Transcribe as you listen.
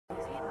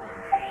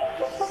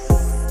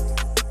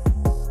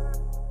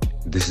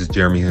This is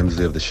Jeremy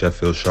Hemsley of the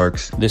Sheffield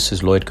Sharks. This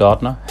is Lloyd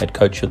Gardner, head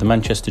coach of the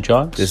Manchester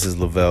Giants. This is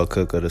Lavelle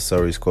Cook of the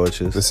Surrey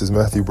Scorchers. This is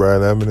Matthew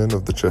Bryan Ammonen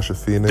of the Cheshire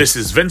Phoenix. This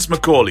is Vince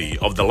McCauley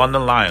of the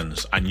London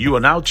Lions, and you are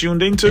now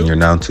tuned into... And you're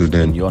now tuned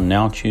in. You're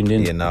now tuned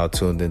in. You're now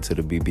tuned into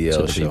the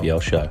BBL show.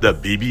 BBL show. The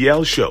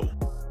BBL show.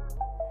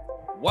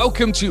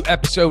 Welcome to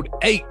episode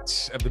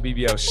 8 of the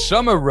BBL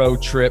Summer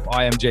Road Trip.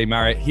 I am Jay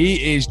Marriott.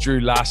 He is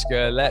Drew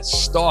Lasker. Let's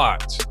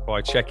start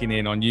by checking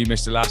in on you,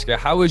 Mr. Lasker.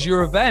 How was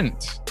your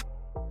event?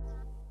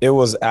 It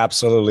was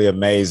absolutely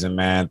amazing,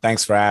 man.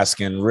 Thanks for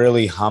asking.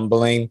 Really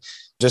humbling.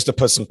 Just to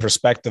put some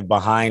perspective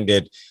behind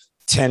it,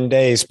 10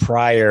 days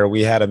prior,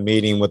 we had a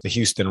meeting with the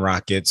Houston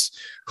Rockets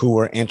who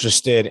were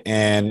interested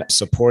in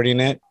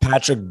supporting it.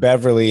 Patrick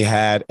Beverley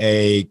had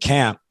a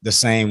camp the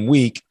same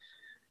week,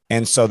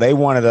 and so they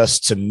wanted us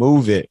to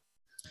move it.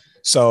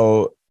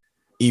 So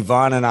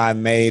Yvonne and I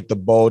made the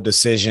bold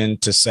decision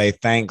to say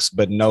thanks,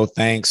 but no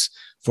thanks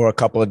for a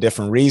couple of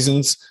different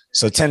reasons.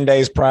 So 10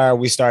 days prior,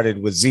 we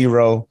started with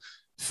 0.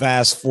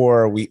 Fast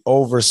forward, we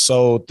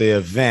oversold the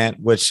event,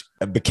 which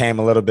became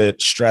a little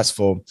bit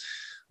stressful,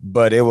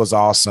 but it was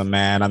awesome,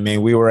 man. I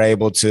mean, we were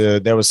able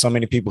to, there were so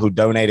many people who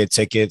donated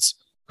tickets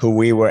who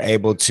we were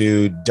able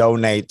to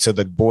donate to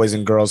the Boys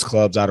and Girls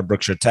Clubs out of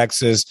Brookshire,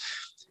 Texas,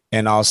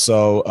 and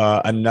also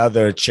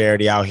another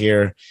charity out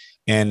here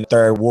in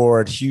 3rd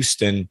Ward,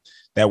 Houston,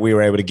 that we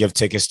were able to give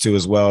tickets to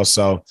as well.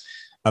 So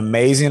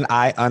amazing.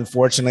 I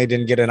unfortunately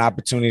didn't get an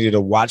opportunity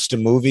to watch the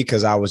movie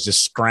because I was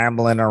just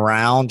scrambling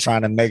around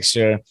trying to make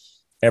sure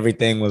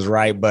everything was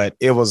right. But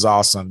it was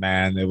awesome,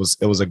 man. It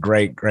was a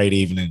great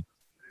evening.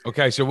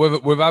 Okay, so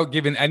without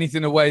giving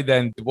anything away,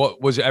 then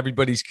what was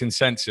everybody's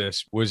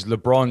consensus? Was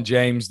LeBron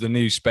James the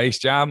new Space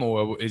Jam,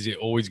 or is it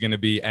always going to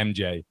be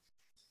MJ?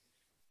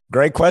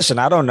 Great question.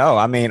 I don't know.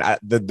 I mean,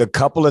 the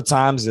couple of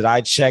times that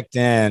I checked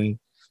in,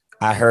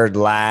 I heard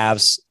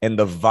laughs and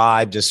the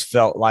vibe just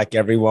felt like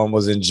everyone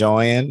was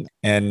enjoying.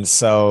 And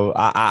so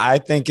I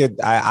think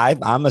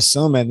I'm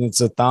assuming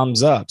it's a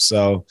thumbs up.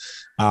 So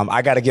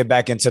I got to get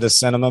back into the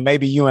cinema.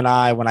 Maybe you and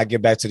I, when I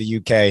get back to the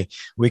UK,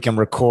 we can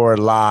record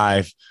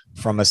live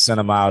from a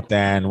cinema out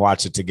there and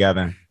watch it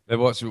together.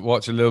 Watch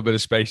a little bit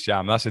of Space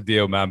Jam. That's a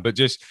deal, man. But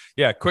just,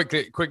 yeah,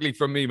 quickly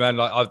from me, man,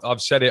 like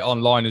I've said it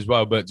online as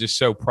well, but just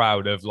so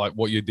proud of like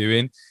what you're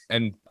doing.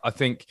 And I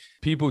think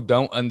people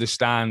don't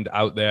understand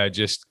out there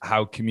just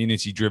how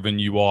community driven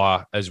you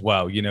are as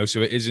well. You know,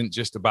 so it isn't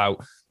just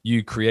about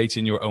you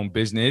creating your own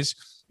business.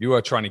 You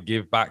are trying to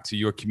give back to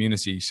your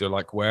community. So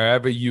like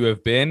wherever you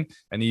have been,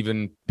 and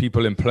even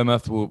people in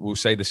Plymouth will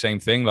say the same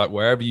thing, like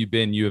wherever you've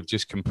been, you have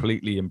just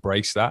completely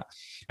embraced that.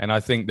 And I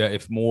think that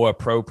if more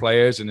pro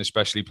players, and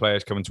especially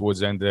players coming towards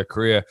the end of their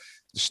career,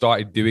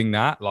 started doing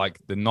that, like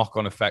the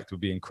knock-on effect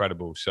would be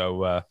incredible.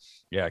 So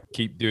yeah,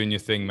 keep doing your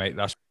thing, mate.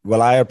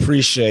 Well, I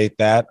appreciate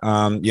that.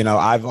 You know,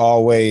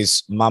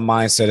 my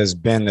mindset has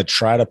been to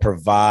try to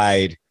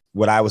provide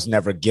what I was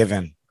never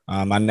given.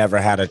 I never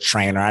had a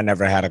trainer. I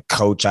never had a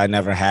coach. I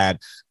never had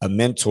a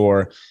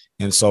mentor.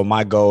 And so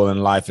my goal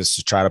in life is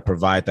to try to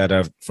provide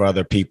that for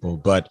other people.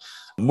 But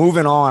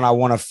moving on, I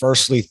want to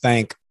firstly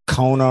thank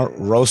Kona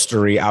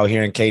Roastery out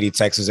here in Katy,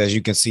 Texas. As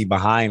you can see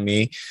behind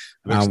me,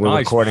 we're nice,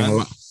 recording.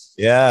 Man.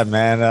 Yeah,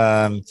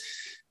 man.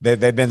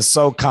 They've been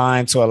so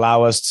kind to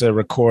allow us to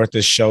record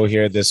this show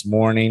here this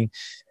morning.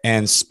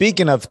 And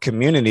speaking of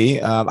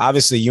community,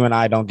 obviously you and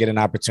I don't get an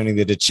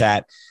opportunity to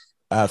chat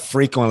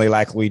frequently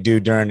like we do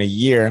during the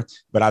year,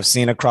 but I've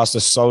seen across the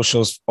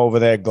socials over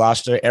there at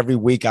Gloucester, every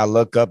week I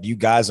look up, you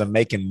guys are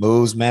making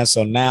moves, man.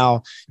 So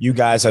now you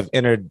guys have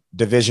entered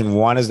Division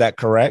 1. Is that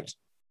correct?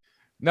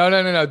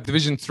 No.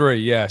 Division 3.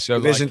 Yeah. So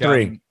Division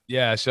 3.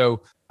 Yeah.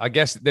 So I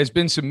guess there's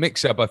been some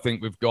mix up, I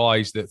think, with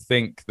guys that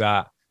think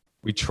that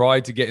we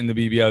tried to get in the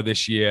BBO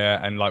this year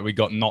and like we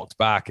got knocked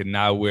back and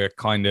now we're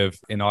kind of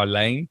in our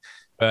lane.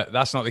 But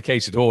that's not the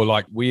case at all.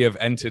 Like we have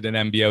entered an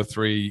MBO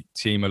 3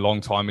 team a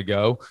long time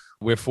ago.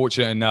 We're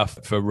fortunate enough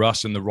for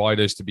Russ and the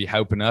Riders to be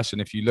helping us.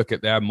 And if you look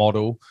at their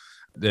model,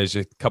 there's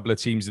a couple of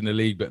teams in the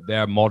league, but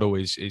their model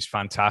is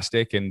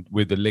fantastic. And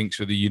with the links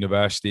with the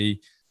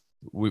university,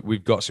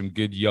 we've got some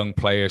good young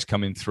players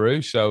coming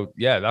through. So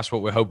yeah, that's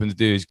what we're hoping to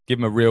do, is give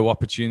them a real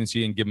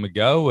opportunity and give them a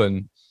go.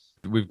 And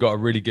we've got a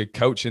really good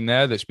coach in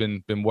there that's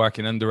been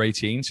working under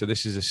 18. So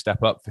this is a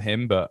step up for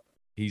him, but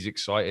he's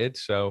excited.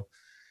 So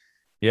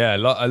yeah,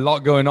 a lot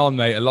going on,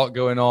 mate, a lot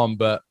going on.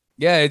 But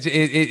yeah,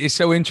 it's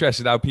so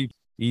interesting how people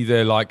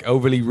either like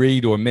overly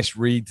read or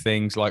misread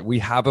things. Like we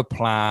have a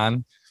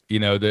plan. You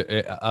know,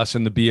 us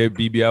and the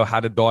BBO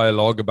had a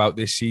dialogue about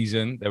this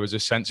season. There was a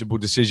sensible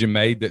decision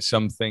made that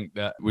some think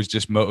that was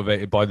just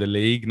motivated by the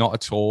league. Not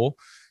at all.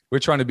 We're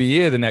trying to be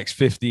here the next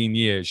 15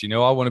 years. You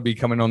know, I want to be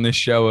coming on this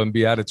show and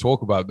be able to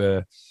talk about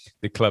the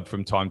club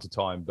from time to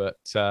time. But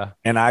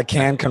and I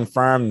can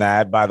confirm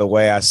that, by the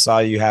way, I saw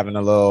you having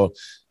a little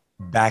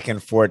back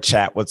and forth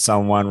chat with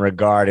someone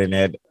regarding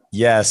it.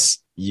 Yes,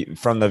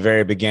 from the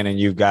very beginning,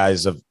 you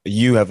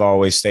have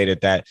always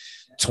stated that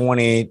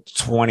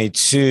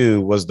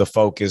 2022 was the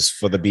focus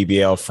for the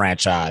BBL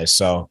franchise.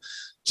 So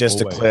just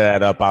to clear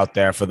that up out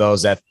there for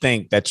those that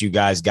think that you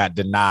guys got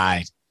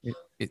denied.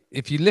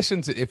 If you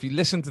listen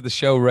to the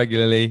show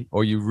regularly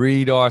or you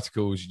read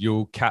articles,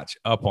 you'll catch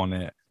up on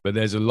it. But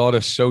there's a lot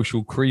of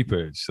social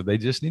creepers, so they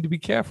just need to be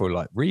careful.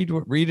 Like read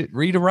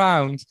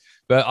around.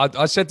 But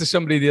I said to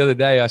somebody the other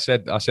day, I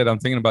said I'm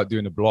thinking about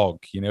doing a blog,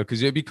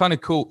 because it'd be kind of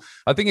cool.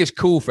 I think it's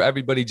cool for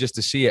everybody just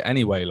to see it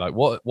anyway. Like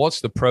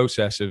what's the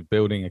process of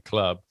building a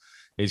club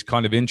is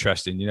kind of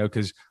interesting,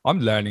 because I'm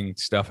learning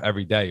stuff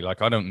every day.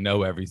 Like I don't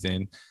know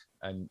everything.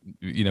 And,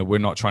 we're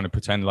not trying to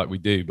pretend like we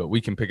do, but we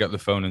can pick up the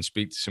phone and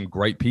speak to some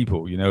great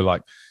people,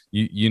 like,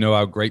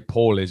 how great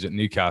Paul is at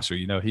Newcastle,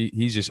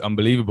 he's just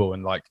unbelievable.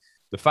 And like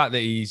the fact that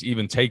he's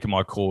even taken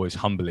my call is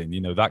humbling.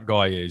 That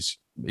guy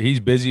he's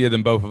busier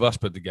than both of us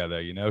put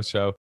together,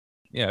 so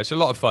yeah, it's a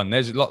lot of fun.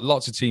 There's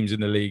lots of teams in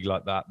the league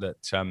like that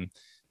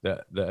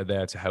are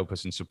there to help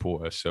us and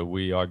support us. So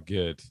we are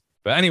good.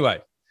 But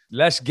anyway,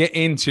 let's get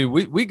into,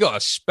 we got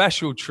a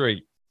special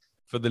treat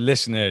for the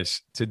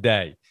listeners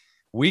today.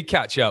 We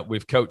catch up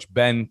with Coach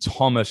Ben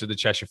Thomas of the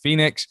Cheshire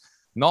Phoenix.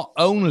 Not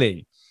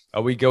only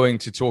are we going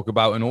to talk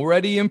about an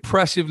already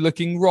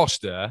impressive-looking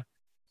roster,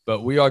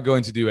 but we are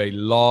going to do a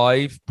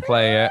live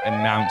player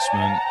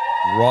announcement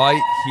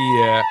right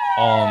here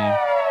on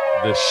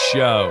the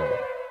show.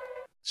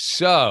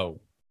 So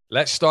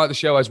let's start the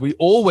show as we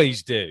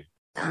always do.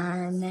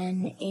 I'm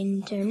an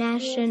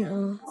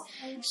international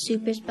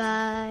super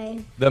spy.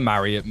 The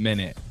Marriott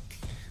Minute.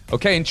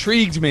 Okay,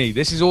 intrigued me.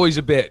 This is always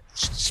a bit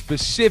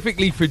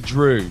specifically for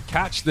Drew.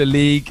 Catch the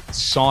league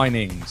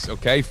signings,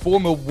 okay?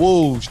 Former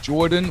Wolves,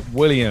 Jordan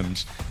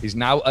Williams, is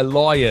now a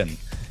Lion,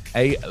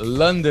 a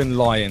London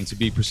Lion to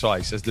be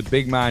precise, as the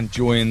big man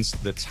joins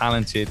the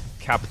talented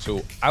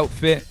Capital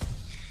outfit.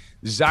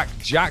 Zach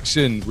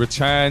Jackson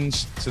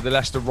returns to the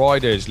Leicester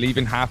Riders,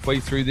 leaving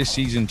halfway through this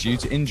season due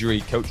to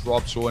injury. Coach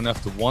Rob saw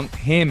enough to want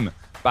him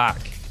back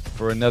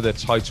for another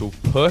title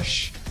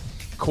push.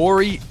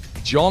 Corey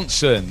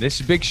Johnson, this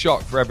is a big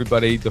shock for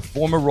everybody. The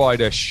former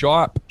Rider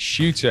sharp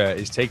shooter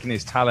is taking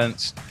his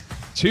talents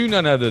to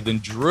none other than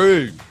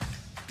Drew,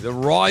 the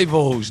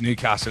rivals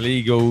Newcastle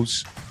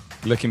Eagles.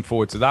 Looking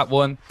forward to that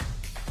one.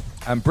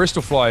 And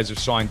Bristol Flyers have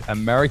signed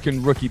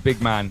American rookie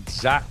big man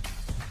Zach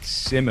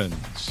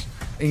Simmons.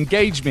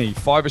 Engage Me,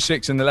 5 or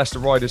 6 and the Leicester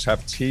Riders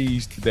have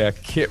teased their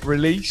kit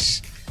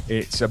release.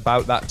 It's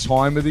about that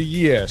time of the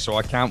year, so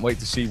I can't wait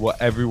to see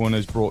what everyone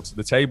has brought to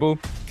the table.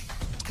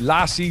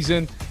 Last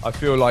season, I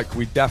feel like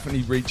we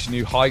definitely reached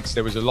new heights.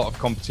 There was a lot of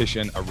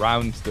competition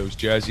around those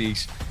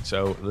jerseys.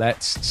 So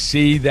let's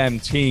see them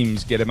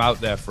teams get them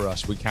out there for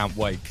us. We can't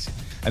wait.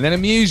 And then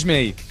Amuse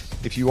Me.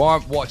 If you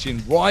aren't watching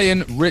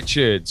Ryan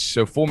Richards,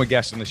 so former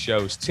guest on the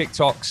show's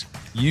TikToks,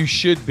 you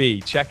should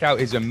be. Check out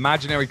his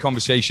imaginary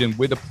conversation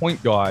with a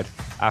point guard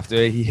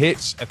after he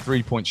hits a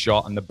three-point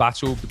shot and the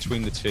battle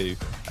between the two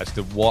as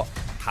to what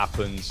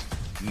happens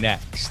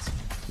next.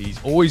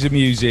 He's always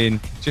amusing.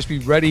 Just be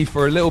ready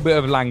for a little bit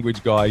of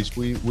language, guys.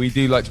 We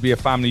do like to be a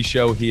family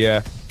show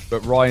here,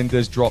 but Ryan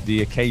does drop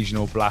the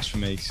occasional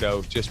blasphemy,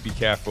 so just be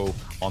careful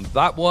on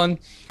that one.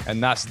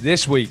 And that's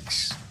this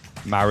week's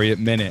Marriott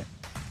Minute.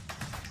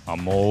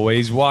 I'm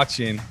always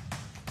watching.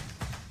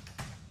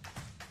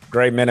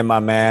 Great minute, my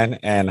man.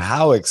 And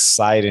how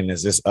exciting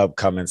is this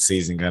upcoming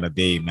season going to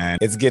be, man?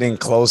 It's getting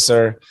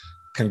closer.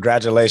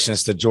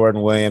 Congratulations to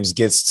Jordan Williams.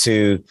 Gets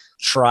to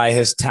try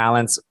his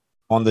talents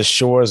on the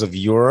shores of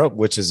Europe,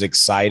 which is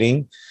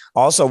exciting.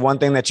 Also, one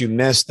thing that you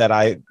missed that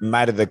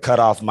the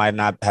cutoff might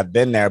not have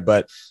been there,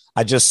 but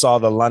I just saw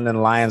the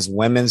London Lions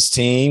women's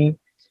team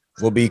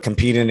will be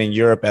competing in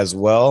Europe as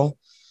well.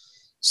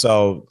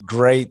 So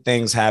great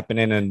things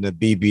happening in the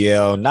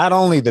BBL, not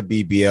only the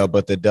BBL,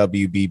 but the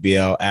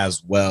WBBL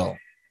as well.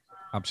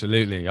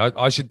 Absolutely.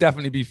 I should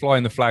definitely be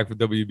flying the flag for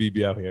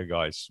WBBL here,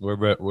 guys.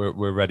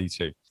 We're ready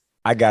to.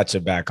 I got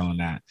your back on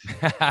that.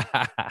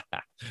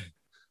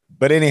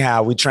 But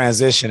anyhow, we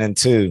transition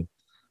into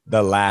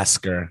the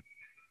Lasker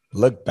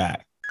Look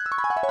Back.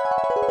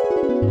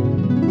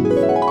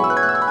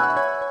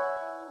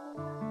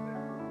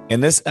 In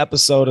this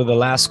episode of the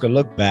Lasker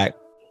Look Back,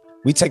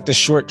 we take the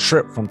short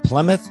trip from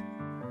Plymouth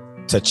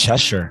to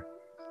Cheshire.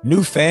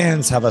 New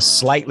fans have a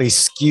slightly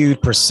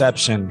skewed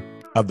perception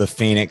of the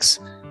Phoenix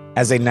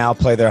as they now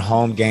play their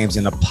home games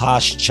in the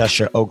posh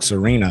Cheshire Oaks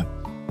Arena.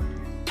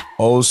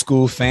 Old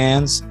school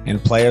fans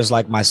and players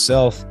like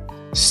myself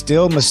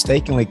still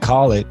mistakenly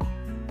call it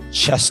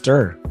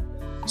Chester.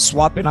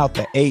 Swapping out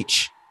the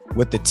H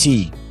with the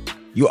T,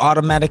 you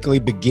automatically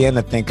begin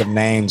to think of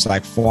names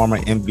like former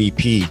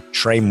MVP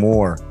Trey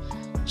Moore,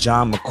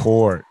 John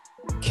McCord,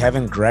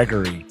 Kevin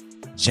Gregory,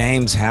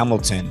 James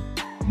Hamilton,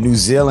 New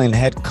Zealand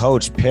head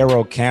coach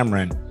Pero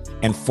Cameron,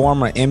 and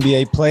former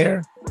NBA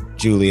player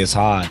Julius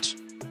Hodge.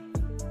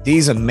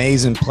 These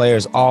amazing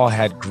players all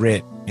had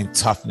grit and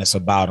toughness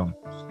about them.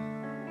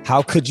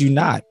 How could you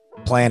not,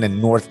 playing in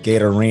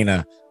Northgate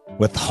Arena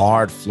with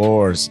hard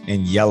floors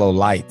and yellow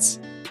lights?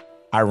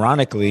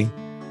 Ironically,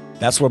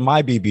 that's where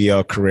my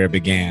BBL career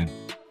began.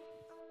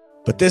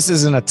 But this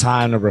isn't a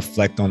time to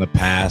reflect on the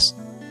past.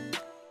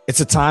 It's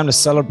a time to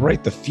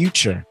celebrate the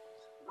future.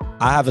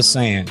 I have a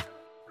saying,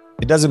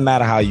 it doesn't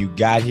matter how you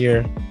got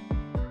here,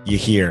 you're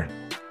here.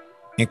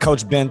 And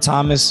Coach Ben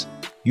Thomas,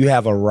 you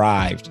have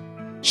arrived,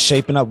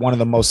 shaping up one of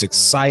the most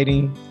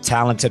exciting,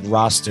 talented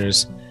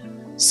rosters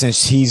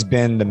since he's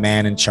been the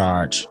man in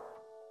charge.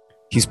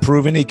 He's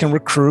proven he can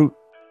recruit,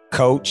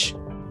 coach,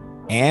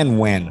 and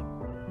win.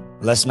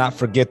 Let's not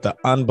forget the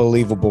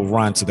unbelievable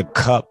run to the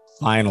Cup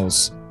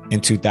Finals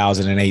in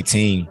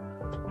 2018.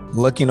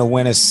 Looking to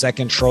win his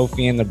second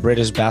trophy in the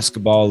British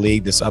Basketball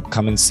League this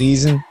upcoming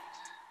season?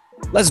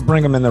 Let's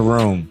bring him in the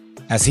room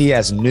as he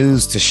has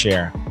news to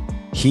share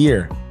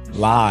here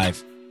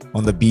live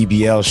on the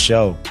BBL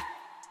show.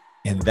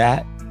 And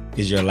that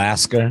is your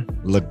Lasker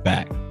Look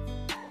Back.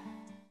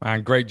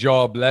 Man, great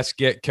job. Let's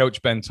get Coach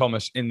Ben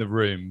Thomas in the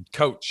room,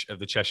 coach of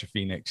the Cheshire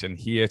Phoenix, and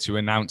here to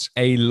announce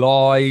a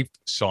live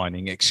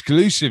signing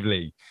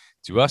exclusively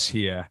to us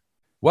here.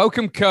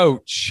 Welcome,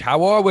 Coach.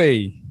 How are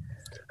we?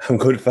 I'm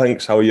good,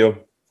 thanks. How are you?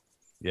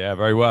 Yeah,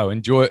 very well.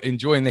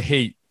 Enjoying the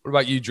heat. What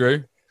about you,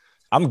 Drew?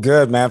 I'm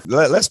good, man.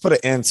 Let's put an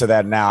end to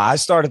that now. I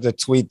started to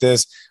tweet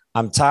this.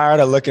 I'm tired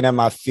of looking at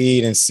my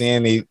feed and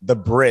seeing the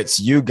Brits,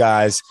 you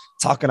guys,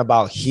 talking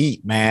about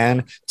heat,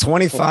 man.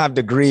 25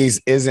 degrees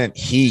isn't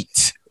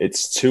heat.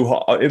 It's too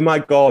hot. In my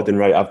garden,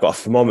 right, I've got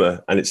a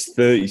thermometer and it's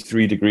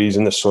 33 degrees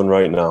in the sun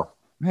right now.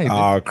 Hey,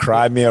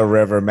 cry me a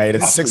river, mate.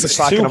 It's 6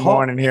 o'clock in the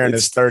morning here and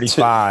it's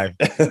 35.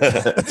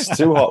 It's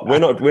too hot. We're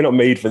not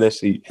made for this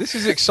heat. This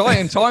is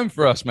exciting time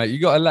for us, mate. You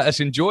got to let us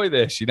enjoy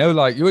this. You know,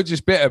 like you're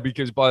just bitter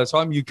because by the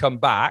time you come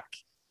back,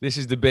 this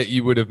is the bit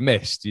you would have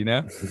missed, you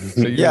know?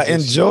 So yeah,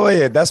 enjoy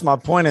it. That's my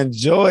point.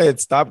 Enjoy it.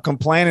 Stop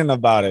complaining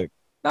about it.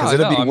 Because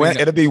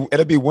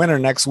it'll be winter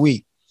next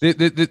week.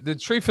 The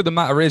truth of the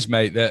matter is,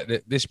 mate,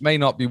 that this may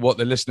not be what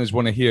the listeners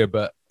want to hear,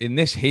 but in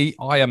this heat,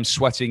 I am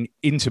sweating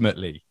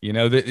intimately. You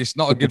know, it's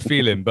not a good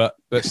feeling, but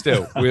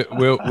still,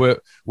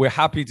 we're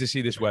happy to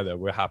see this weather.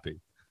 We're happy.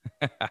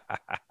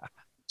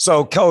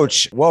 So,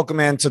 Coach, welcome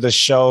into the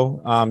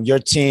show. Your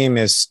team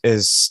is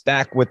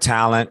stacked with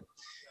talent.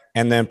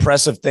 And the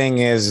impressive thing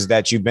is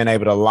that you've been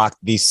able to lock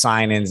these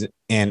signings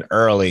in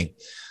early.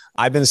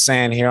 I've been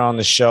saying here on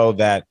the show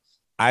that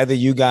either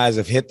you guys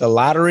have hit the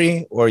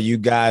lottery or you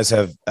guys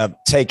have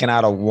taken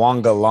out a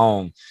Wonga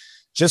loan.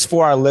 Just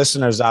for our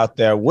listeners out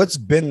there, what's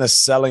been the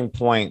selling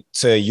point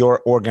to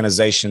your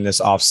organization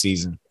this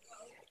offseason?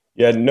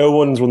 Yeah, no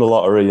one's won the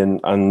lottery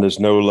and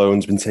there's no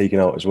loans been taken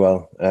out as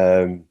well.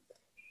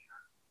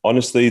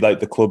 Honestly,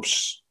 like the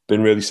club's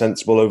been really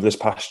sensible over this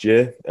past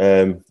year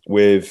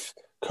with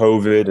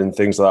COVID and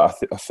things like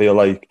that. I feel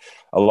like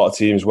a lot of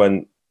teams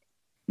went,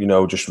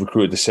 just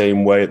recruited the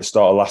same way at the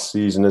start of last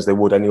season as they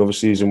would any other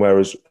season.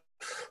 Whereas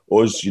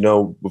us,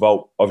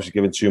 without obviously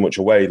giving too much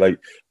away, like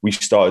we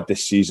started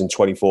this season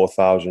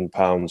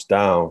 £24,000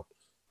 down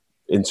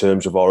in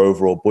terms of our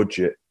overall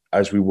budget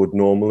as we would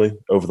normally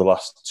over the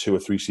last 2 or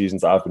 3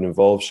 seasons that I've been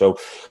involved. So,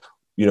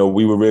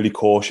 we were really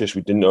cautious.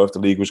 We didn't know if the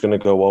league was going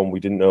to go on. We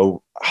didn't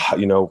know,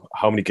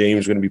 how many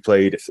games were going to be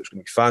played, if there was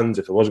going to be fans,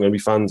 if there wasn't going to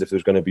be fans, if there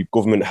was going to be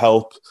government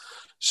help.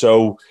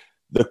 So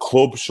the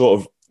club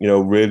sort of,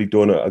 really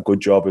done a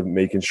good job of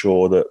making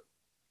sure that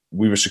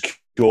we were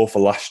secure for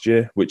last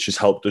year, which has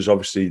helped us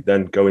obviously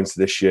then go into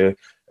this year,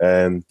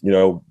 with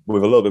a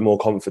little bit more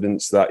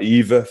confidence that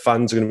either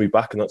fans are going to be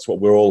back, and that's what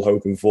we're all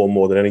hoping for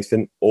more than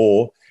anything,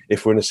 or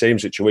if we're in the same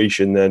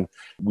situation, then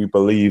we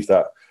believe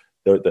that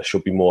there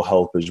should be more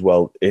help as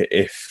well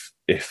if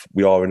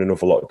we are in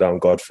another lockdown,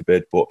 God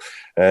forbid. But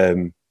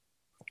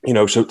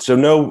so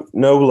no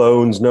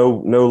loans, no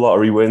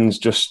lottery wins,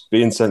 just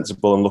being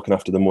sensible and looking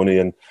after the money.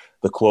 And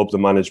the club, the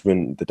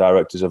management, the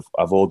directors have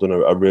all done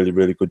a really,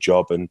 really good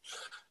job. And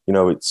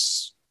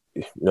it's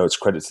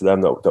credit to them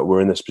that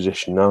we're in this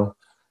position now.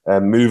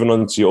 Moving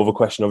on to your other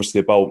question, obviously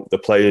about the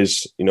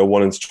players,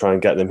 wanting to try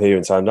and get them here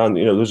in time down.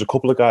 There's a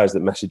couple of guys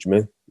that messaged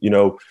me.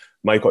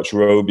 Mike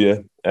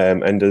Ocharobia,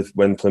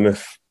 when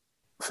Plymouth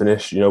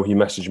finished, he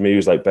messaged me. He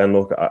was like, Ben,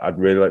 look, I'd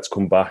really like to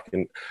come back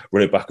and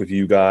run it back with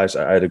you guys.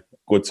 I had a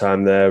good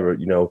time there.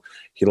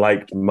 He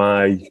liked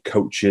my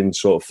coaching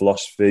sort of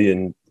philosophy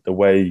and the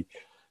way,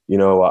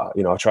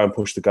 I try and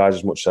push the guys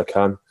as much as I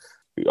can.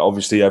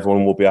 Obviously,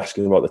 everyone will be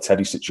asking about the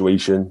Teddy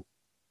situation.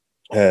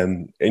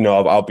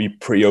 I'll be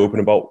pretty open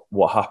about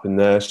what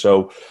happened there.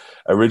 So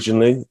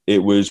originally,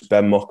 it was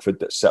Ben Mockford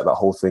that set that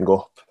whole thing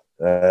up.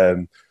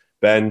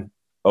 Ben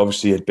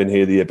obviously had been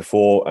here the year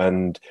before,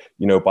 and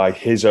by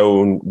his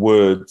own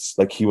words,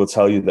 like he will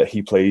tell you that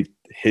he played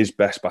his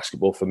best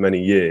basketball for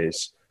many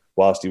years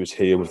whilst he was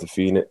here with the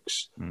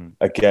Phoenix.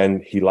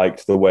 Again, he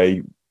liked the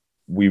way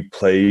we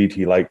played.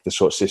 He liked the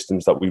sort of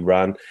systems that we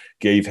ran,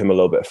 gave him a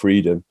little bit of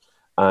freedom,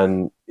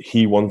 and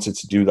he wanted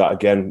to do that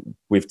again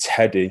with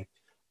Teddy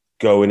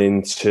going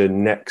into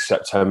next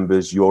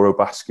September's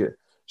Eurobasket.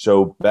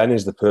 So Ben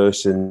is the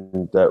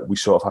person that we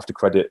sort of have to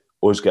credit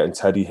us getting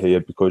Teddy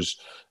here, because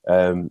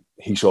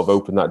he sort of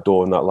opened that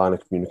door and that line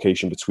of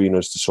communication between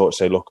us to sort of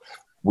say, look,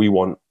 we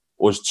want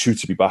us two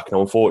to be back.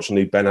 Now,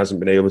 unfortunately, Ben hasn't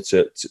been able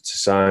to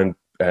sign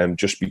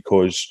just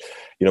because,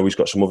 he's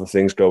got some other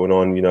things going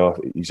on.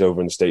 He's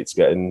over in the States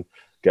getting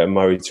getting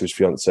married to his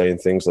fiancée and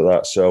things like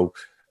that. So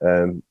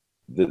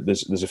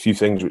there's a few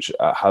things which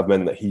have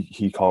meant that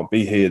he can't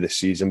be here this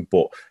season.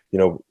 But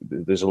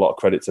there's a lot of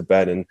credit to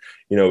Ben, and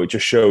it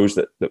just shows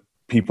that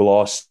people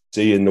are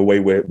seeing the way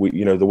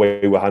the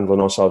way we're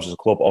handling ourselves as a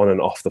club on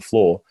and off the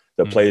floor.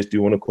 That players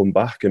do want to come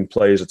back, and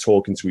players are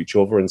talking to each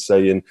other and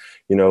saying,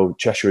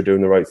 Cheshire are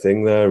doing the right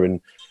thing there,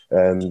 and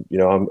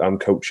I'm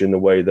coaching in a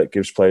way that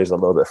gives players a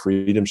little bit of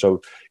freedom.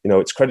 So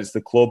it's credit to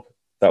the club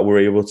that we're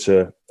able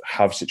to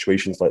have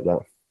situations like that.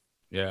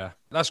 Yeah,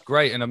 that's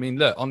great. And I mean,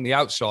 look, on the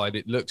outside,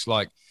 it looks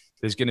like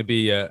there's going to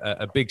be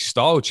a big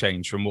style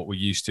change from what we're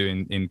used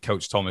to in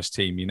Coach Thomas'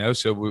 team.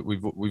 So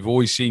we've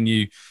always seen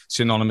you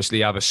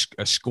synonymously have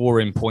a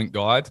scoring point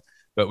guard.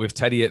 But with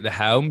Teddy at the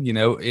helm,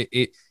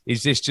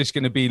 is this just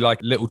going to be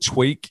like a little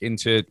tweak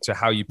into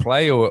how you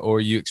play, or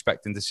are you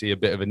expecting to see a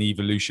bit of an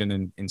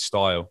evolution in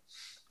style?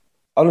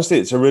 Honestly,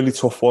 it's a really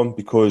tough one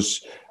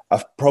because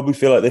I probably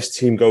feel like this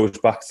team goes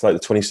back to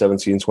like the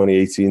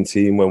 2017-2018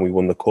 team when we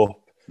won the cup.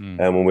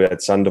 And when we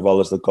had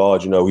Sandoval as the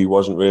guard, he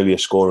wasn't really a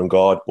scoring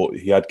guard, but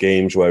he had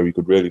games where he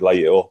could really light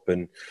it up,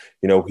 and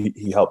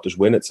he helped us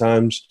win at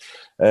times.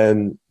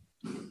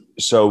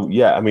 So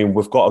yeah, I mean,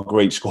 we've got a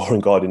great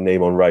scoring guard in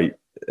Naaman Wright.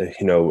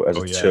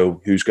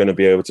 Two, who's going to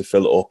be able to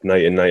fill it up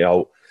night in, night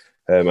out.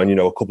 And,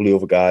 a couple of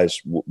other guys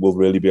will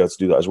really be able to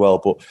do that as well.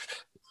 But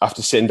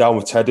after sitting down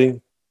with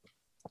Teddy,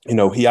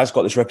 he has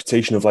got this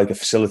reputation of like a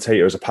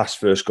facilitator, as a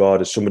pass-first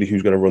guard, as somebody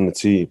who's going to run the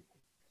team.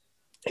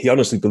 He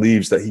honestly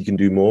believes that he can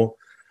do more.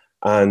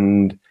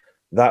 And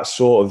that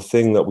sort of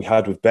thing that we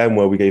had with Ben,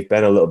 where we gave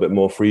Ben a little bit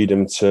more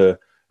freedom to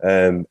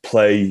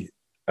play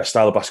a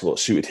style of basketball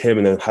that suited him,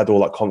 and then had all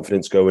that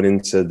confidence going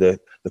into the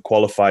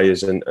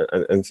qualifiers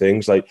and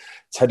things. Like,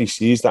 Teddy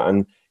sees that,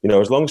 and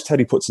as long as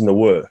Teddy puts in the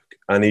work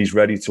and he's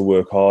ready to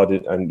work hard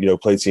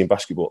and play team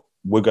basketball,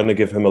 we're going to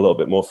give him a little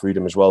bit more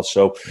freedom as well.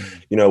 So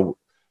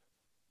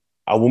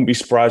I wouldn't be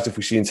surprised if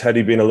we see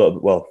Teddy being a little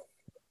bit, well,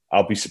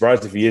 I'll be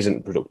surprised if he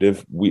isn't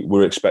productive.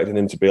 We're expecting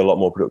him to be a lot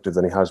more productive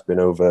than he has been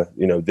over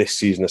this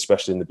season,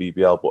 especially in the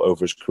BBL, but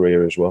over his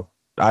career as well.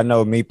 I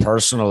know, me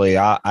personally,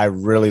 I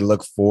really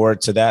look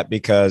forward to that,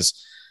 because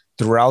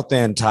throughout the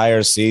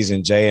entire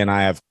season, Jay and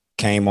I have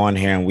came on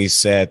here and we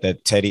said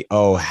that Teddy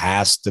O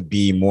has to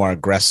be more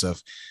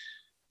aggressive,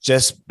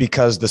 just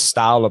because the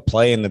style of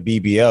play in the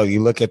BBL.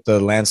 You look at the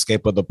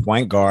landscape of the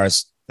point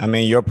guards. I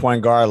mean, your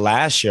point guard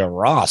last year,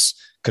 Ross,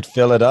 could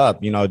fill it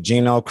up.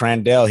 Gino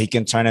Crandell, he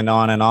can turn it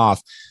on and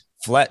off.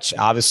 Fletch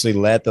obviously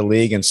led the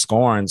league in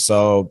scoring.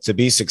 So to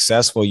be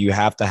successful, you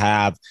have to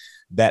have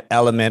that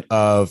element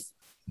of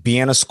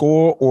being a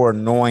scorer or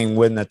knowing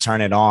when to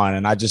turn it on.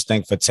 And I just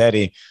think for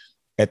Teddy,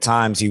 at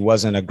times he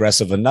wasn't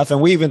aggressive enough.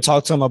 And we even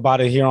talked to him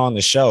about it here on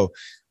the show.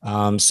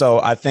 So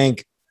I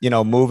think,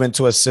 moving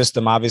to a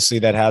system, obviously,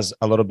 that has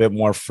a little bit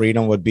more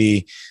freedom would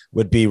be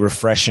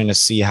refreshing to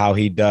see how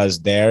he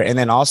does there. And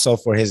then also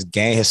for his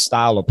game, his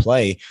style of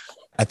play,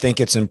 I think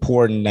it's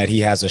important that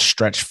he has a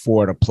stretch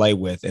four to play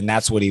with. And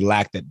that's what he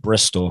lacked at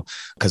Bristol,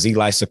 because he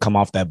likes to come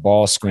off that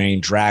ball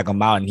screen, drag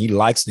him out, and he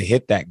likes to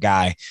hit that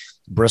guy.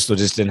 Bristol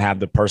just didn't have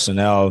the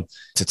personnel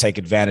to take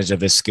advantage of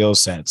his skill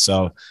set.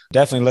 So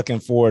definitely looking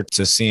forward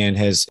to seeing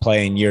his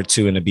play in year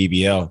 2 in the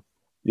BBL.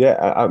 Yeah,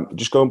 I'm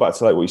just going back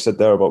to like what you said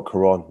there about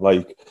Caron.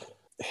 Like,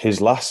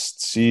 his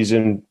last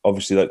season,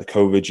 obviously like the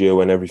COVID year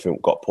when everything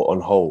got put on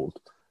hold,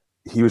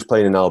 he was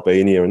playing in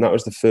Albania, and that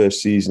was the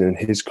first season in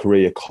his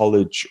career,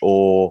 college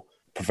or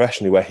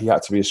professionally, where he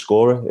had to be a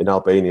scorer. In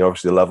Albania,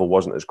 obviously the level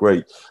wasn't as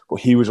great, but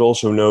he was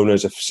also known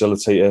as a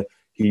facilitator.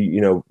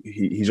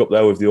 He's up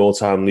there with the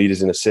all-time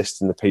leaders in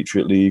assists in the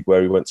Patriot League,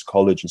 where he went to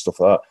college and stuff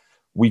like that.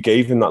 We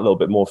gave him that little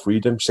bit more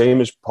freedom,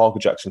 same as Parker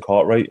Jackson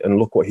Cartwright, and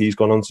look what he's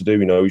gone on to do.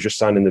 He's just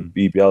signed in the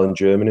BBL in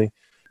Germany.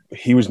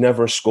 He was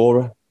never a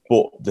scorer,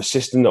 but the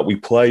system that we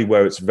play,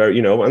 where it's very,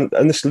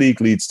 and this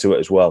league leads to it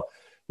as well.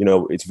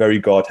 It's very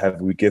guard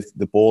heavy. We give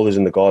the ball is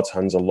in the guard's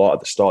hands a lot at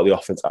the start of the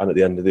offense and at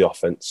the end of the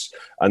offense.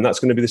 And that's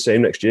going to be the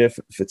same next year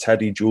for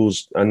Teddy,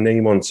 Jules and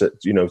Naaman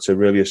to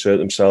really assert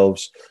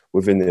themselves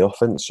within the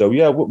offense. So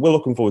yeah, we're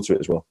looking forward to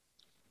it as well.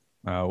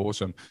 Oh,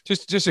 awesome.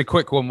 Just a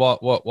quick one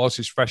whilst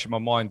it's fresh in my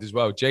mind as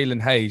well.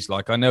 Jalen Hayes,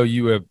 like, I know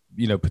you were,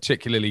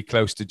 particularly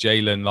close to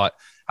Jalen. Like,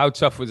 how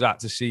tough was that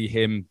to see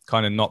him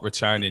kind of not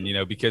returning,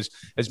 because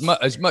as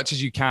much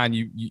as you can,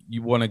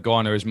 you want to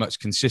garner as much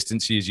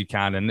consistency as you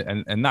can.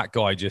 And that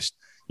guy just,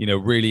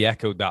 really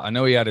echoed that. I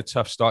know he had a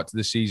tough start to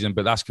the season,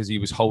 but that's because he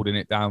was holding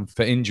it down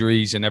for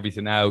injuries and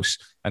everything else.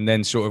 And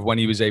then sort of when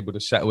he was able to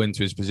settle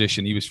into his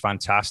position, he was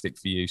fantastic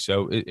for you.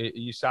 So are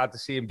you sad to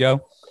see him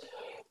go?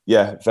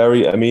 Yeah,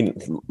 very. I mean,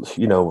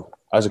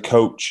 as a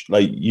coach,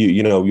 like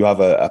you have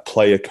a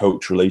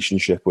player-coach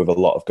relationship with a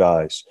lot of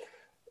guys.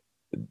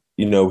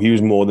 He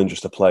was more than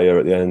just a player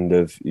at the end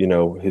of,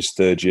 his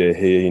third year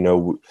here.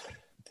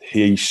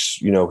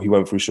 He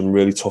went through some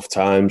really tough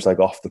times, like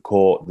off the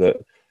court, that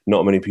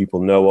not many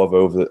people know of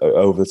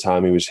over the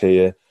time he was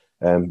here.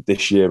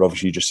 This year,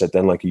 obviously, you just said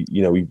then, like,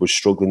 he was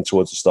struggling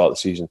towards the start of the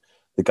season.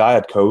 the guy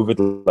had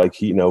COVID. Like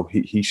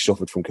he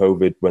suffered from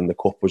COVID when the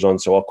cup was on,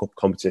 so our cup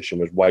competition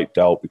was wiped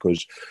out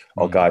because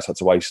our guys had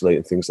to isolate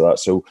and things like that.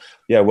 So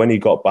yeah, when he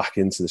got back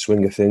into the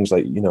swing of things,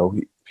 like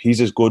he's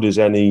as good as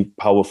any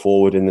power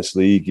forward in this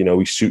league.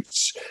 He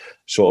suits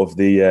sort of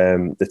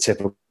the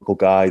typical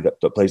guy that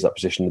plays that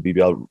position in the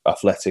BBL,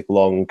 athletic,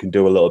 long, can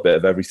do a little bit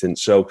of everything.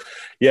 So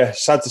yeah,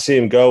 sad to see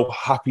him go.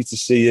 Happy to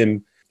see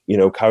him,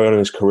 carry on in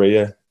his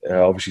career.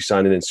 Obviously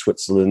signing in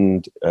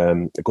Switzerland,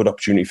 a good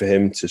opportunity for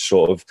him to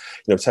sort of,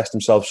 test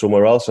himself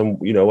somewhere else. And,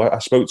 I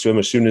spoke to him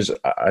as soon as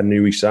I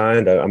knew he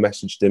signed. I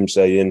messaged him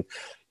saying,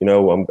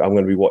 I'm going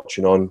to be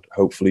watching on.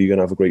 Hopefully you're going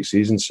to have a great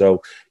season.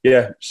 So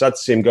yeah, sad to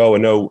see him go. I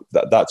know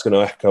that's going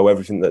to echo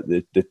everything that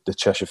the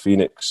Cheshire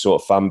Phoenix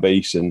sort of fan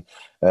base and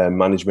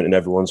management and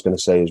everyone's going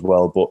to say as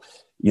well. But,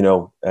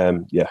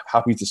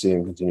 happy to see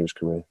him continue his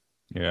career.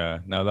 Yeah,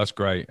 no, that's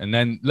great. And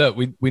then look,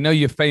 we know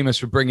you're famous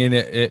for bringing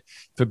it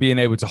for being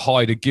able to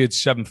hide a good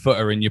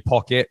 7-footer in your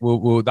pocket.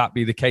 Will that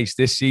be the case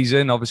this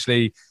season?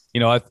 Obviously,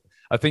 I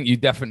think you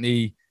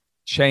definitely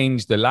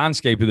changed the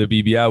landscape of the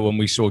BBL when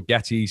we saw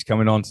Gettys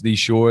coming onto these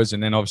shores,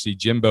 and then obviously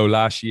Jimbo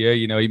last year.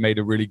 He made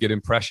a really good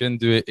impression.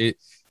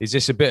 Is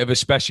this a bit of a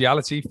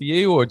speciality for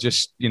you, or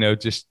just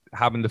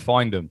having to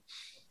find them?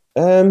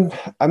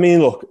 I mean,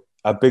 look,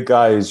 a big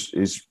guy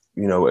is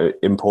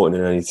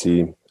important in any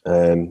team.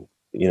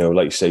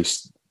 Like you say,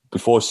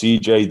 before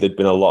CJ, there'd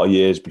been a lot of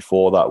years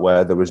before that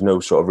where there was no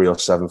sort of real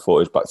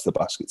 7-footers, back to the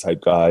basket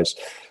type guys.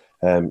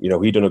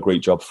 He done a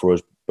great job for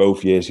us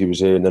both years he was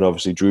here. And then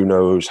obviously Drew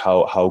knows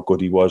how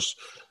good he was,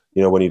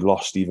 when he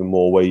lost even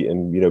more weight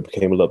and,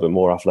 became a little bit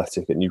more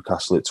athletic at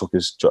Newcastle. It took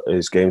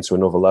his game to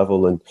another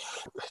level. And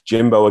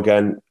Jimbo,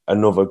 again,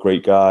 another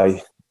great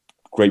guy,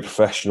 great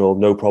professional,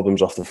 no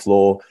problems off the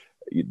floor.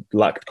 He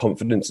lacked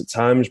confidence at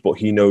times, but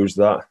he knows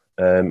that.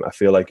 I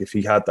feel like if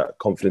he had that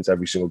confidence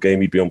every single game,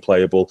 he'd be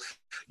unplayable.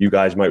 You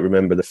guys might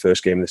remember the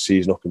first game of the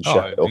season up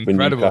in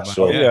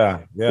Newcastle. Yeah.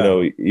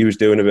 He was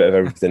doing a bit of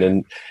everything,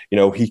 and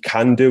he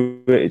can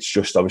do it. It's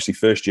just obviously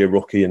first year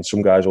rookie, and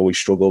some guys always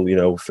struggle.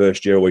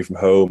 First year away from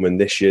home,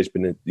 and this year's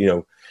been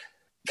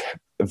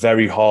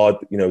very hard.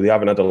 They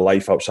haven't had a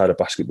life outside of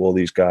basketball,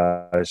 these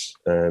guys.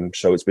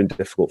 So it's been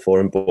difficult for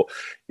him. But,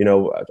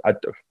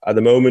 at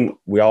the moment,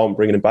 we aren't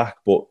bringing him back.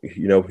 But,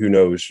 who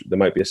knows? There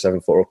might be a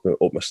 7-footer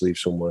up my sleeve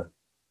somewhere.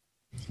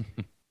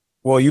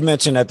 Well, you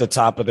mentioned at the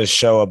top of the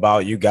show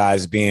about you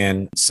guys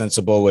being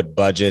sensible with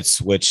budgets,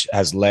 which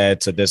has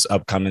led to this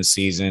upcoming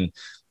season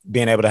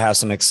being able to have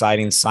some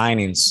exciting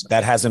signings.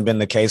 That hasn't been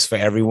the case for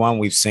everyone.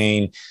 We've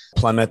seen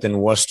Plymouth and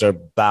Worcester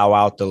bow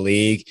out the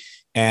league.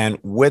 And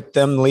with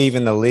them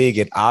leaving the league,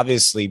 it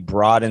obviously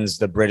broadens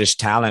the British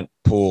talent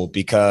pool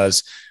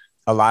because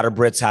a lot of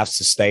Brits have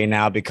to stay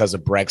now because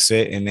of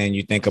Brexit. And then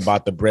you think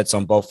about the Brits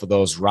on both of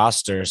those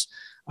rosters.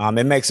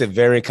 It makes it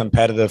very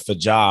competitive for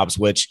jobs,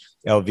 which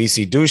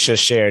LVC Dusha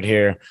shared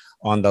here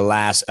on the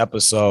last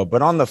episode.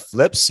 But on the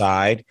flip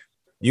side,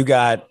 you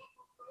got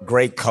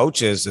great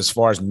coaches as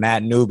far as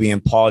Matt Newby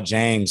and Paul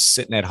James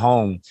sitting at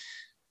home.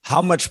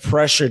 How much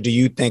pressure do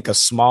you think a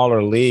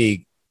smaller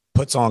league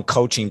puts on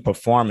coaching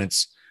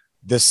performance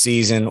this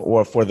season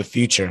or for the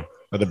future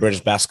of the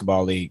British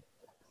Basketball League?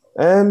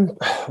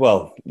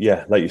 Well,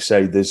 yeah, like you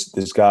say, there's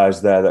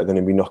guys there that are going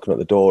to be knocking at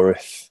the door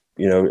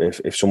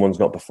if someone's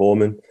not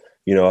performing.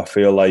 I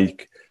feel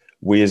like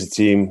we as a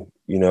team,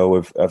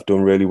 have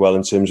done really well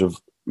in terms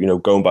of,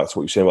 going back to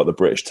what you're saying about the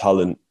British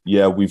talent.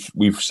 Yeah,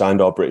 we've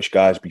signed our British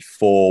guys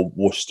before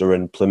Worcester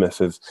and Plymouth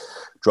have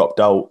dropped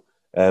out.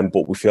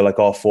 But we feel like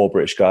our 4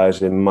 British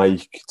guys in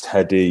Mike,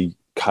 Teddy,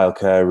 Kyle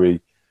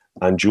Carey,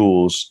 and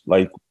Jules,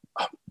 like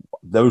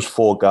those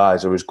 4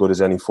 guys are as good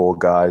as any 4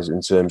 guys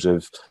in terms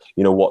of,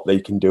 what they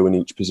can do in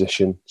each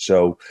position.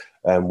 So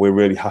we're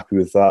really happy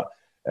with that.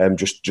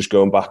 Just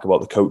going back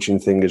about the coaching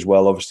thing as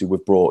well, obviously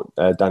we've brought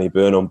Danny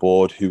Byrne on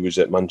board, who was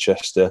at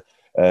Manchester,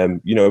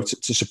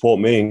 to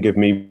support me and give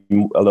me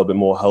a little bit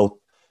more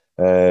help.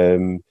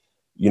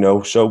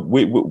 So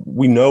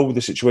we know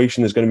the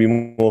situation, there's going to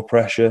be more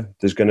pressure.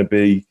 There's going to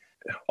be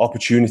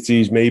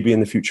opportunities maybe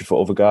in the future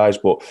for other guys,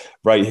 but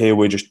right here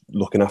we're just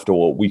looking after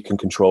what we can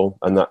control,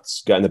 and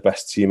that's getting the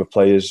best team of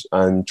players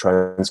and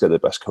trying to get the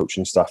best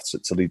coaching staff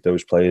to lead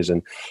those players.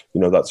 And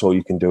that's all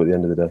you can do at the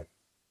end of the day.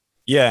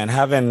 Yeah, and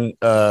having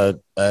an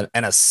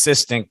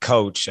assistant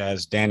coach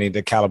as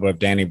the caliber of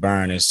Danny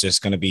Byrne is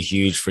just going to be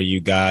huge for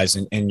you guys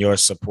and your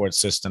support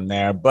system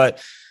there.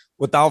 But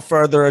without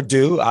further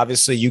ado,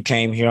 obviously you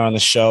came here on the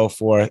show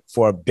for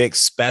a big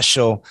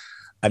special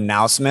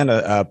announcement,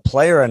 a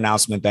player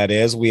announcement, that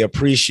is. We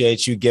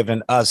appreciate you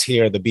giving us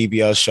here, the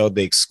BBL show,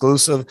 the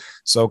exclusive.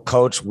 So,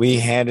 Coach, we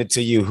hand it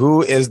to you.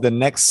 Who is the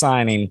next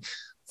signing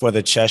for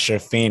the Cheshire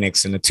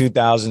Phoenix in the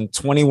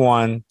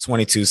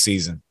 2021-22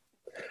 season?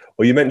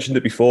 Well, you mentioned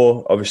it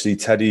before. Obviously,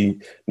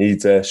 Teddy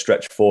needs a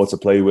stretch 4 to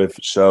play with.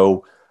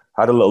 So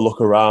I had a little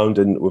look around,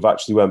 and we've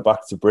actually went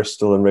back to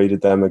Bristol and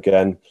raided them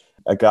again.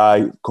 A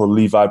guy called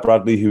Levi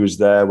Bradley, who was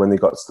there when they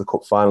got to the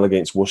cup final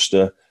against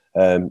Worcester.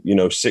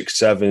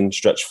 6'7",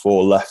 stretch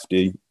 4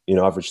 lefty.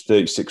 averaged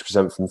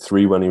 36% from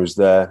three when he was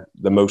there.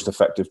 The most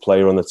effective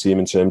player on the team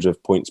in terms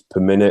of points per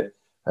minute.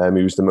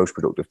 He was the most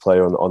productive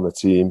player on the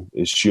team.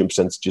 His shooting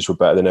percentages were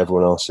better than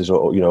everyone else's,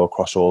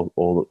 across all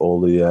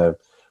the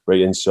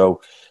ratings.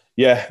 So,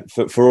 yeah,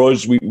 for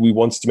us, we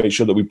wanted to make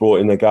sure that we brought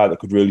in a guy that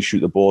could really shoot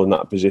the ball in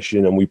that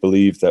position, and we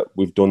believe that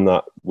we've done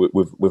that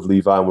with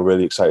Levi, and we're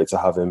really excited to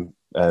have him,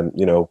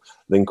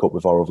 link up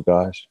with our other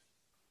guys.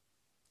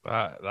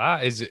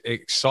 That is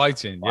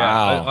exciting.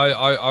 Wow. Yeah,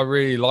 I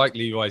really like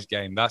Levi's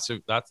game. That's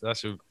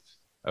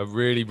a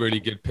really, really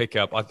good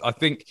pickup. I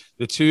think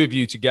the two of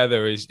you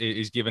together is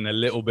giving a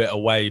little bit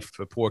away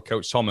for poor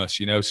Coach Thomas,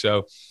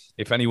 So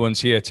if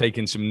anyone's here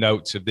taking some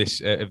notes of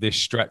this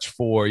stretch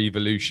 4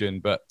 evolution,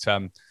 but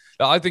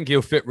I think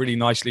he'll fit really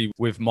nicely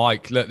with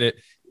Mike.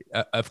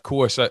 Of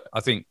course, I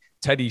think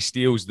Teddy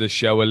steals the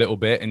show a little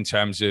bit in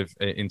terms of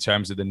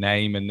the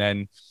name, and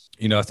then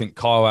I think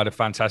Kyle had a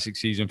fantastic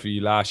season for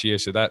you last year,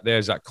 so that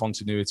there's that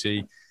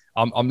continuity.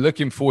 I'm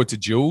looking forward to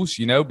Jules,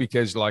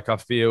 because I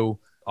feel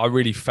I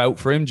really felt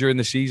for him during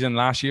the season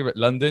last year at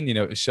London.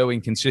 It was so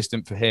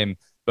inconsistent for him.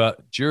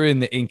 But during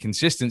the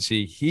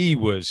inconsistency, he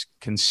was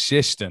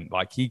consistent.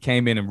 He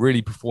came in and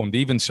really performed,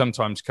 even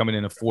sometimes coming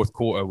in a fourth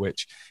quarter,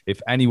 which if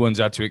anyone's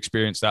had to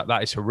experience that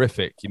is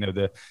horrific.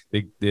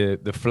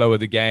 The flow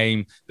of the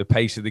game, the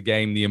pace of the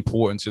game, the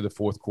importance of the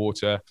fourth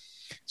quarter.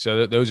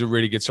 So those are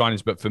really good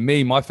signings. But for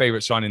me, my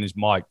favorite signing is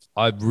Mike.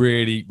 I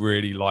really,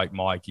 really like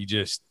Mike.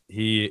 He'd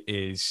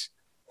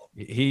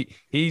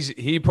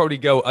probably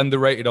go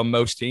underrated on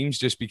most teams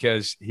just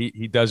because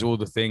he does all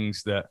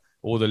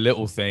the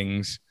little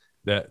things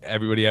that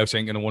everybody else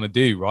ain't going to want to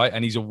do, right?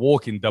 And he's a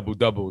walking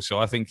double-double, so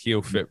I think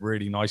he'll fit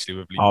really nicely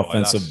with Levi.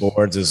 Offensive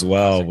boards as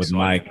well with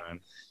Mike.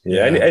 Man.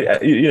 Yeah,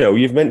 and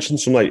you've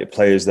mentioned some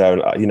players there,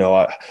 and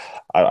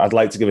I'd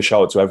like to give a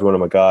shout out to every one of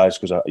my guys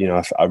because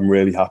I'm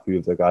really happy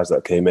with the guys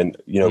that came in.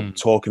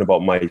 Talking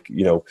about Mike,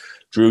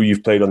 Drew,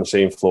 you've played on the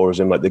same floor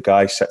as him. The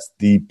guy sets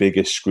the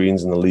biggest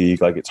screens in the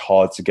league. It's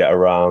hard to get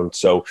around.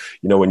 So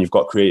when you've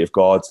got creative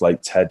guards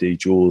like Teddy,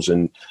 Jules,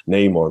 and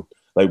Namon,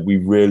 we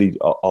really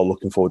are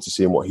looking forward to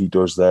seeing what he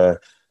does there.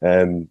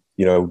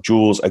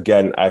 Jules,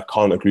 again, I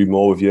can't agree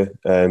more with you.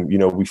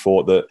 We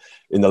thought that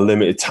in the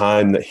limited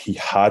time that he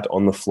had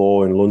on the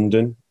floor in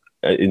London,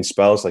 in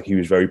spells, he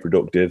was very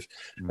productive.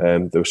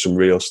 There were some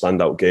real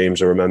standout games.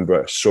 I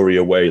remember Surrey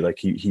away,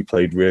 he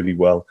played really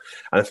well.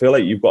 And I feel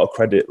like you've got to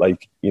credit,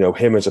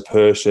 him as a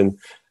person,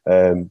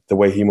 the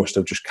way he must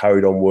have just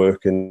carried on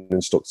working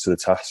and stuck to the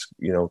task.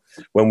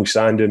 When we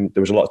signed him,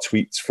 there was a lot of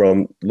tweets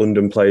from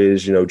London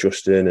players,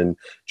 Justin and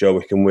Joe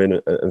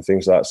Wickenwin and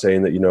things like that,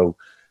 saying that,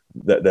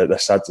 that they're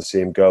sad to see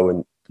him go.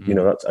 And,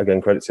 that's,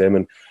 again, credit to him.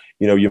 And,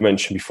 you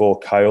mentioned before,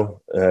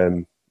 Kyle,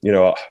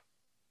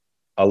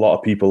 a lot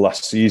of people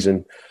last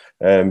season,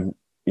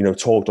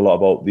 talked a lot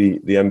about the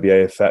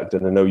NBA effect.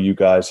 And I know you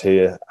guys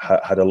here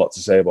had a lot to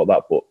say about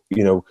that. But,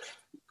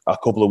 a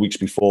couple of weeks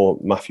before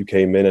Matthew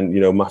came in,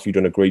 and Matthew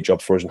done a great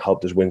job for us and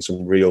helped us win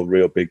some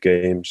real big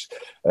games.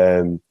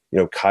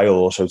 Kyle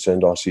also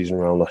turned our season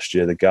around last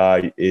year. The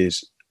guy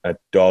is a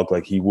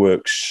dog. He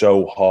works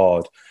so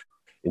hard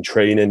in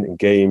training and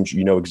games.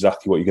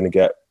 Exactly what you're going to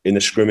get. In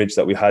the scrimmage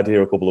that we had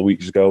here a couple of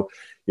weeks ago,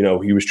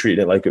 he was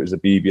treating it like it was the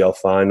BBL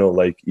final.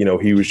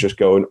 He was just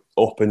going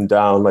up and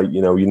down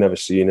you've never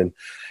seen. And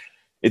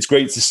it's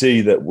great to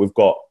see that we've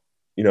got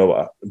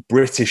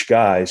British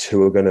guys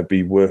who are going to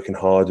be working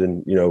hard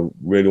and,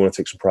 really want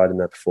to take some pride in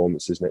their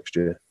performances next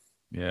year.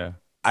 Yeah.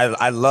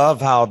 I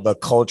love how the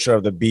culture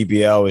of the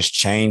BBL is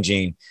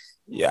changing.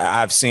 Yeah,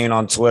 I've seen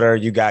on Twitter,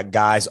 you got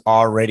guys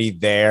already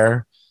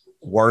there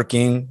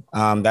working.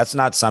 That's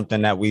not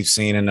something that we've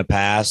seen in the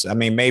past. I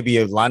mean, maybe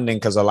in London,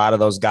 because a lot of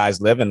those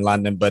guys live in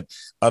London, but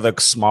other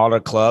smaller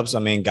clubs,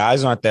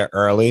 guys aren't there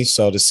early.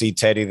 So to see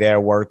Teddy there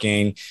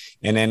working,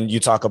 and then you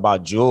talk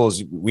about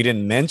Jules, we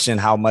didn't mention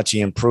how much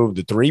he improved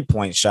the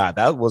 3-point shot.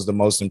 That was the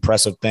most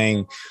impressive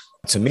thing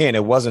to me. And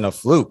it wasn't a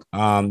fluke.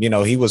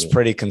 He was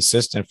pretty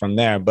consistent from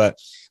there, but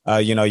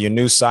your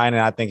new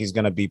signing, I think he's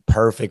going to be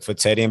perfect for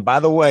Teddy. And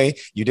by the way,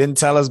 you didn't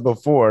tell us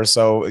before.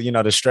 So,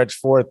 the stretch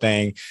 4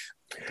 thing.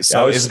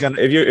 So it's gonna.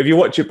 If you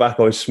watch it back,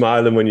 I was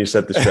smiling when you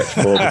said the stretch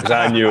 4 because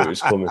I knew it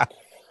was coming.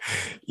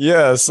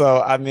 Yeah,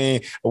 so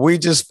we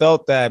just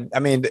felt that.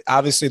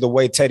 Obviously, the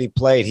way Teddy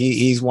played,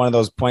 he's one of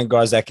those point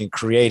guards that can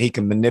create. He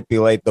can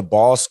manipulate the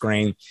ball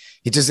screen.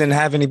 He just didn't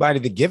have anybody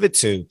to give it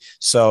to.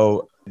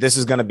 So this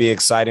is going to be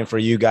exciting for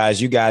you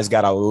guys. You guys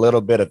got a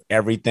little bit of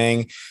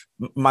everything.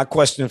 My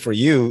question for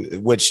you,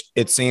 which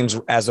it seems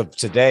as of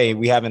today,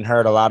 we haven't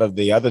heard a lot of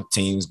the other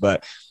teams,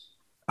 but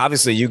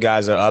obviously you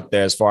guys are up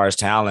there as far as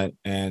talent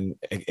and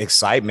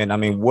excitement.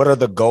 What are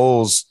the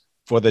goals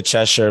for the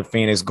Cheshire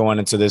Phoenix going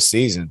into this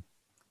season?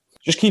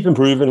 Just keep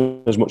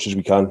improving as much as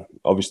we can.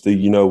 Obviously,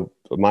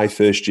 my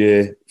first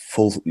year,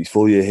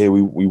 full year here,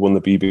 we won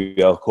the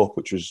BBL Cup,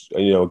 which was,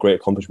 a great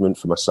accomplishment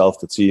for myself,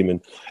 the team,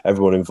 and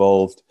everyone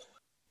involved.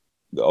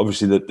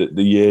 Obviously,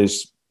 the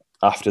years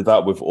after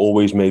that, we've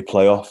always made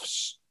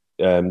playoffs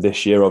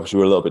this year, obviously,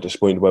 we're a little bit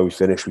disappointed where we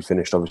finished. We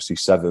finished obviously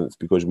 7th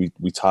because we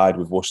tied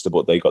with Worcester,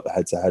 but they got the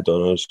head-to-head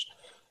on us.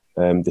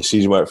 The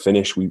season where it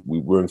finished, we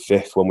were in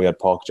 5th when we had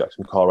Park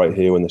Jackson Cartwright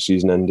here when the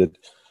season ended.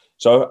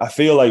 So I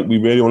feel like we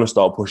really want to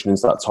start pushing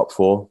into that top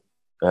 4.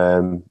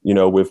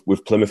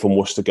 With Plymouth and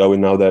Worcester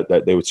going now,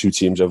 that they were 2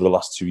 teams over the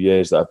last 2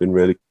 years that have been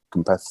really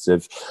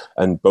competitive,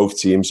 and both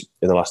teams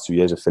in the last 2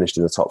 years have finished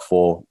in the top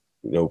 4.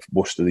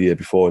 Worcester the year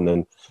before, and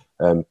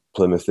then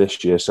Plymouth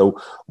this year. So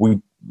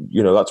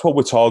that's what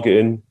we're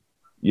targeting.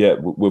 Yeah,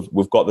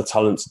 we've got the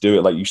talent to do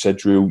it. Like you said,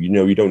 Drew,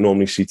 you don't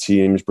normally see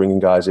teams bringing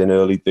guys in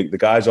early. The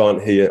guys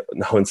aren't here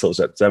now until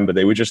September.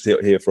 They were just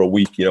here for a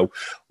week.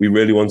 We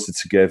really wanted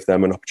to give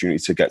them an opportunity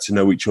to get to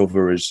know each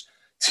other as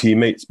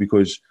teammates,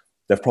 because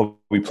they've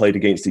probably played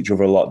against each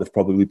other a lot. They've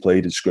probably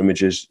played at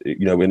scrimmages,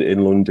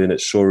 in London, at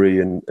Surrey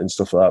and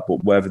stuff like that.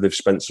 But whether they've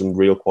spent some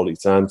real quality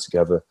time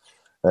together,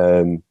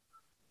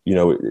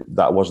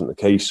 that wasn't the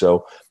case.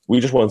 So we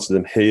just wanted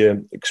them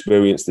here,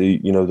 experience the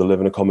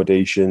living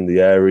accommodation, the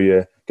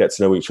area, get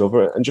to know each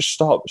other, and just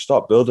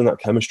start building that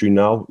chemistry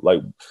now.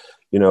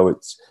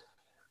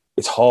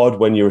 It's hard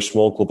when you're a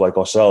small club like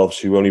ourselves,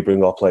 who only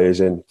bring our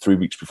players in 3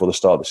 weeks before the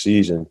start of the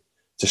season,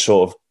 to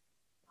sort of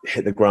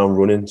hit the ground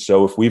running.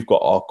 So if we've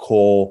got our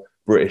core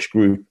British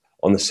group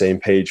on the same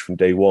page from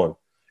day one,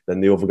 then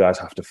the other guys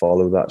have to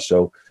follow that.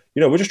 So,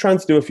 we're just trying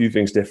to do a few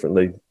things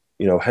differently.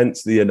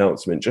 Hence the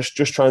announcement, just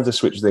trying to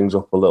switch things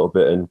up a little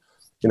bit, and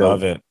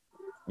love it.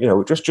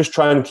 Just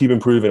try and keep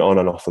improving on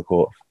and off the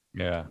court.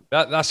 Yeah,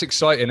 that's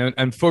exciting.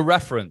 And for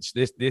reference,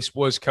 this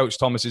was Coach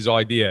Thomas's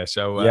idea.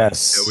 So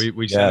yes,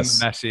 we sent him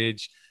a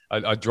message.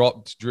 I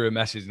dropped Drew a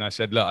message and I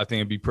said, look, I think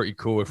it'd be pretty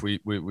cool if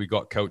we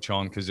got Coach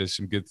on, because there's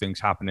some good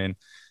things happening,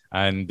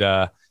 and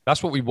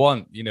that's what we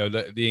want.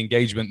 The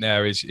engagement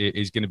there is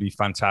going to be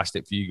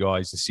fantastic for you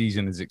guys. The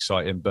season is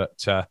exciting,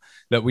 but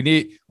look,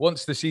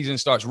 once the season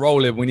starts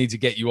rolling, we need to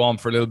get you on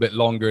for a little bit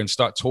longer and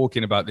start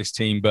talking about this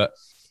team. But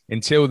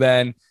until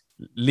then,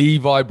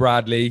 Levi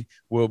Bradley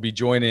will be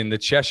joining the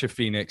Cheshire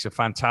Phoenix. A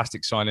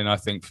fantastic signing, I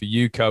think, for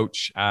you,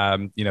 Coach.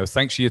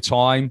 Thanks for your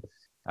time.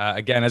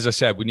 Again, as I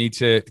said, we need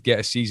to get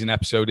a season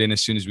episode in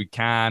as soon as we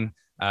can.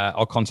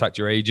 I'll contact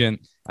your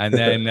agent, and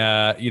then,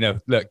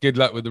 look, good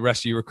luck with the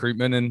rest of your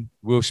recruitment, and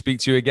we'll speak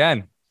to you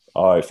again.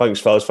 All right. Thanks,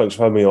 fellas. Thanks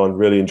for having me on.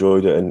 Really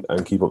enjoyed it,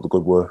 and keep up the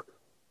good work.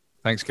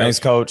 Thanks, Coach. Thanks,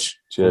 Coach.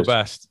 Cheers. All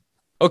the best.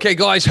 Okay,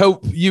 guys,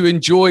 hope you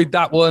enjoyed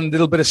that one.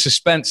 Little bit of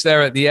suspense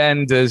there at the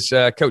end as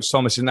Coach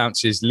Thomas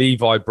announces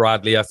Levi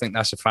Bradley. I think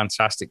that's a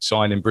fantastic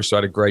signing. Bristol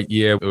had a great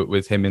year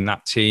with him in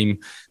that team.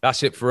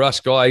 That's it for us,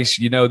 guys.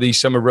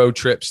 These summer road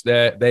trips,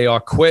 they are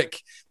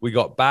quick. We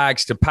got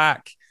bags to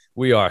pack.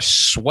 We are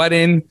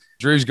sweating.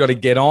 Drew's got to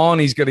get on.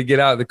 He's got to get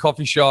out of the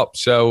coffee shop.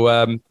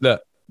 So,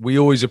 look, we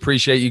always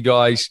appreciate you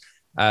guys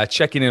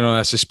checking in on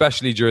us,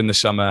 especially during the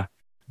summer.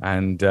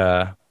 And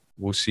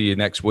we'll see you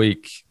next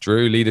week.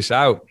 Drew, lead us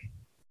out.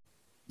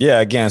 Yeah,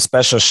 again,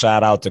 special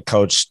shout out to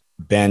Coach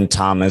Ben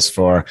Thomas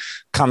for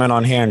coming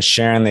on here and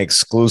sharing the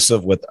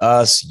exclusive with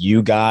us,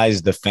 you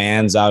guys, the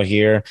fans out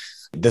here.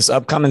 This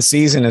upcoming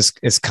season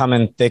is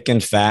coming thick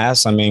and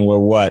fast. I mean,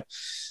 we're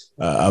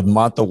a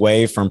month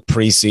away from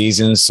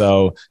preseason,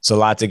 so it's a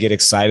lot to get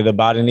excited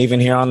about. And even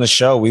here on the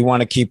show, we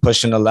want to keep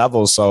pushing the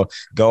level. So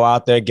go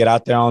out there, get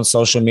out there on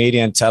social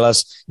media and tell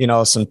us,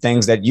 some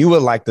things that you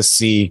would like to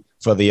see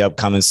for the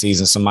upcoming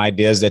season, some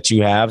ideas that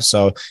you have.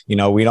 So,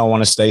 we don't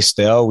want to stay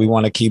still. We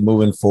want to keep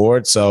moving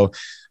forward. So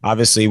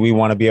obviously we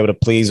want to be able to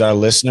please our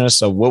listeners.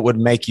 So what would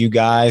make you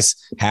guys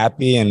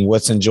happy and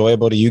what's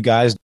enjoyable to you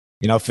guys?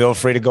 Feel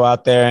free to go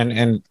out there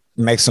and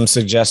make some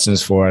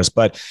suggestions for us.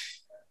 But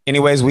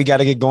anyways, we got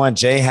to get going.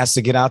 Jay has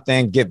to get out there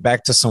and get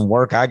back to some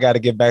work. I got to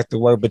get back to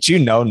work. But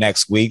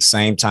next week,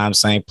 same time,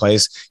 same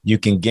place, you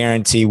can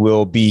guarantee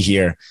we'll be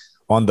here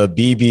on the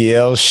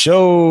BBL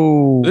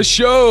show. The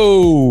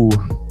show.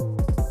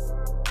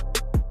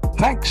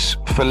 Thanks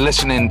for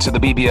listening to the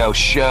BBL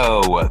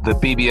Show. The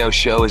BBL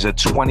Show is a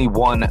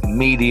 21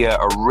 Media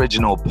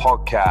original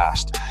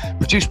podcast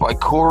produced by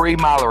Corey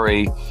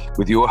Mallory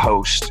with your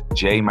host,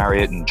 Jay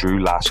Marriott and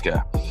Drew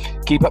Lasker.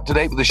 Keep up to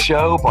date with the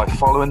show by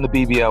following the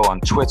BBL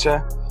on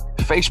Twitter,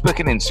 Facebook,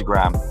 and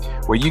Instagram,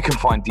 where you can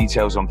find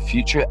details on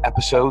future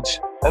episodes,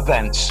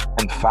 events,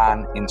 and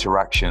fan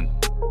interaction.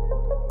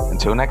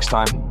 Until next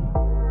time.